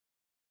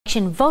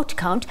election vote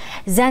count,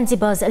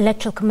 Zanzibar's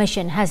Electoral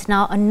Commission has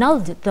now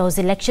annulled those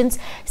elections,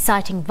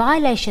 citing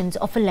violations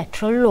of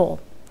electoral law.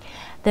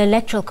 The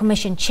Electoral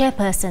Commission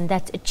chairperson,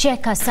 that's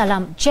Cheka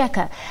Salam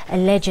Cheka,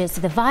 alleges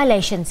the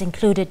violations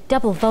included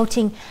double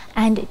voting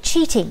and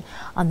cheating.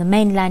 On the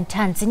mainland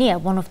Tanzania,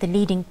 one of the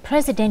leading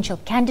presidential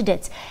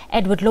candidates,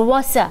 Edward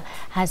Lowassa,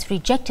 has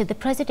rejected the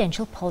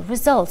presidential poll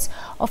results.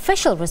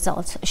 Official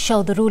results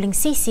show the ruling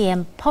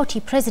CCM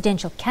party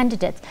presidential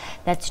candidate,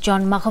 that's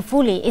John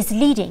Magufuli, is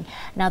leading.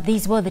 Now,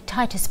 these were the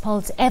tightest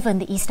polls ever in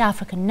the East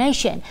African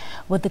nation,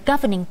 with the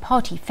governing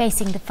party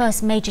facing the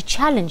first major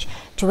challenge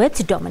to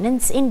its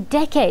dominance in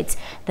decades.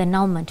 The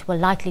annulment will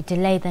likely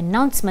delay the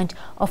announcement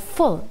of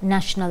full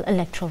national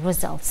electoral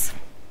results.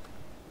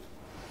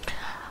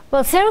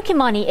 Well, Sarah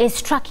Kimani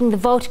is tracking the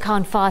vote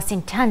count fast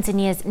in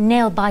Tanzania's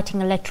nail-biting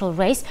electoral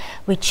race.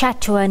 We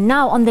chat to her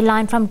now on the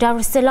line from Dar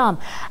es Salaam.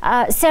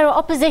 Sarah,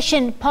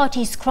 opposition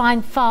parties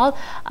crying foul.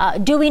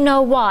 Do we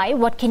know why?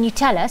 What can you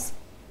tell us?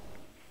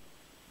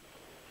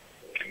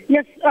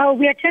 Yes,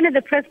 we attended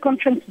the press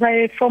conference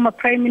by former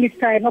Prime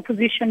Minister and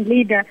opposition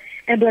leader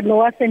Edward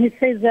Lowassa, and he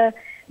says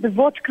the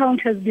vote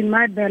count has been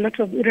marred by a lot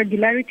of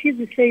irregularities.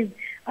 He says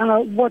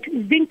what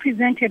is being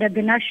presented at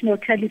the National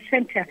Tally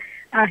Center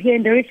here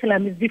in Dar es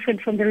Salaam is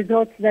different from the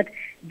results that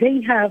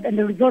they have and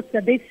the results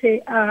that they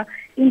say are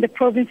in the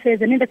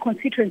provinces and in the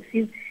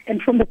constituencies and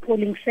from the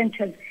polling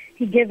centers.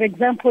 He gave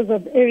examples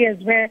of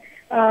areas where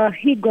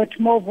he got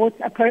more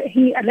votes.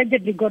 He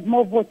allegedly got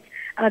more votes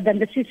than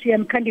the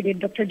CCM candidate,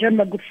 Dr. John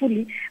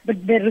Magufuli,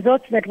 but the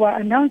results that were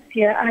announced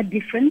here are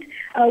different.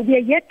 We are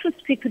yet to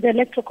speak to the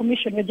Electoral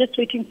Commission. We're just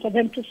waiting for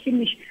them to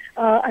finish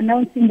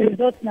announcing the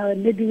results now,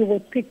 and maybe we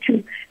will speak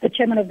to the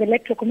chairman of the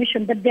Electoral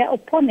Commission. But their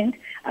opponent,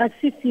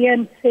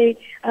 CCM, say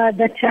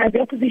that the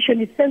opposition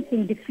is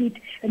sensing defeat,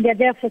 and they're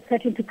therefore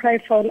starting to cry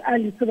foul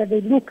early so that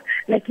they look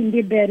like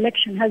indeed their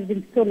election has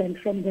been stolen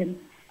from them.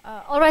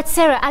 All right,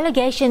 Sarah,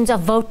 allegations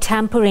of vote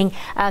tampering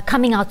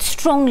coming out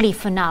strongly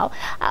for now.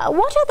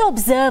 What are the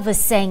observers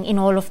saying in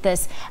all of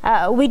this?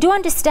 We do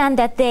understand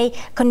that they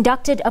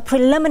conducted a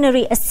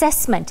preliminary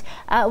assessment.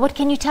 What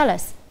can you tell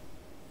us?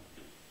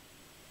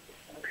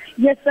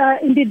 Yes,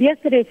 indeed.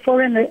 Yesterday,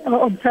 foreign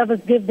observers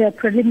gave their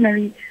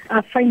preliminary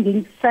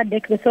findings.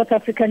 SADC, the South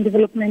African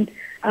Development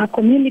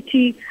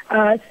Community,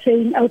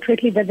 saying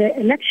outrightly that the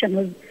election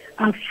was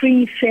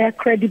free, fair,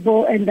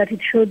 credible, and that it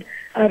should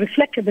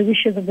reflect the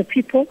wishes of the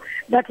people.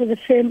 That was the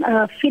same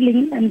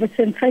feeling and the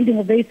same finding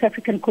of the East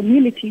African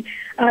community.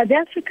 The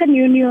African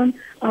Union,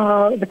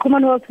 the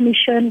Commonwealth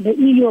Mission, the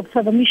EU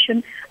Observer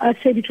Mission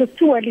said it was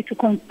too early to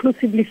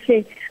conclusively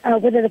say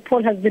whether the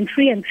poll has been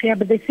free and fair,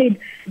 but they said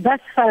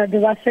thus far they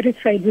were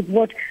satisfied with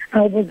what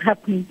was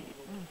happening.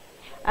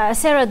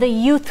 Sarah, the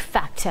youth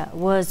factor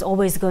was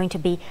always going to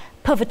be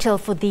pivotal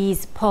for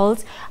these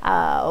polls.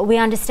 We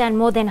understand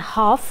more than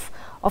half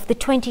of the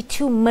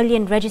 22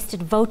 million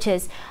registered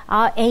voters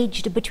are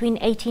aged between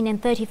 18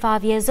 and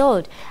 35 years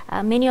old.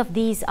 Many of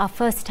these are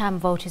first-time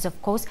voters, of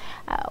course.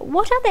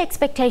 What are the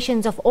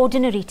expectations of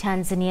ordinary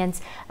Tanzanians,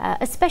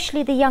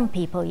 especially the young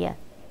people here?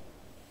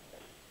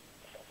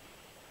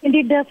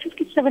 Indeed,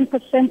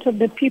 57% of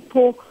the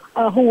people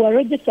who were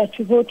registered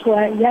to vote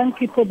were young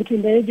people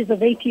between the ages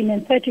of 18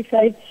 and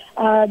 35.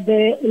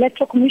 The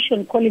Electoral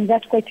Commission calling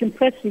that quite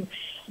impressive.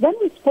 When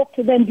we spoke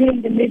to them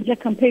during the major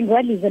campaign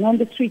rallies and on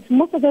the streets,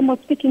 most of them were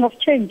speaking of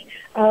change.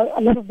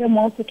 A lot of them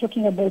were also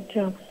talking about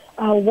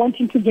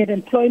wanting to get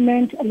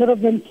employment. A lot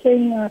of them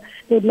saying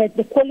they would like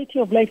the quality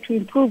of life to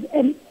improve,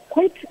 and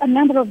quite a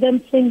number of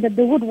them saying that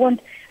they would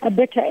want a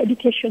better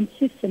education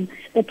system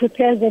that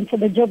prepares them for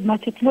the job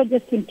market, not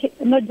just in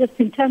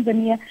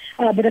Tanzania,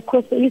 but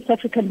across the East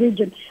African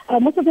region.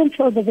 Most of them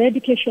feel that the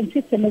education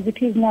system, as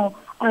it is now,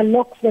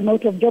 locks them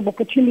out of job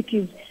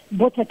opportunities,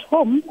 both at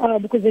home,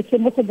 because they say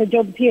most of the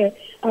jobs here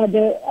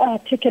they are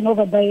taken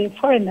over by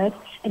foreigners,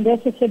 and they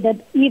also said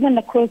that even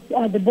across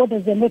the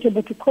borders, they're not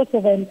able to cross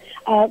over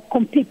and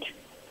compete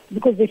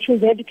because they feel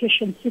the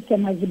education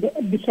system has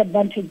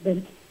disadvantaged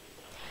them.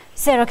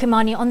 Sarah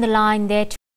Kimani on the line there.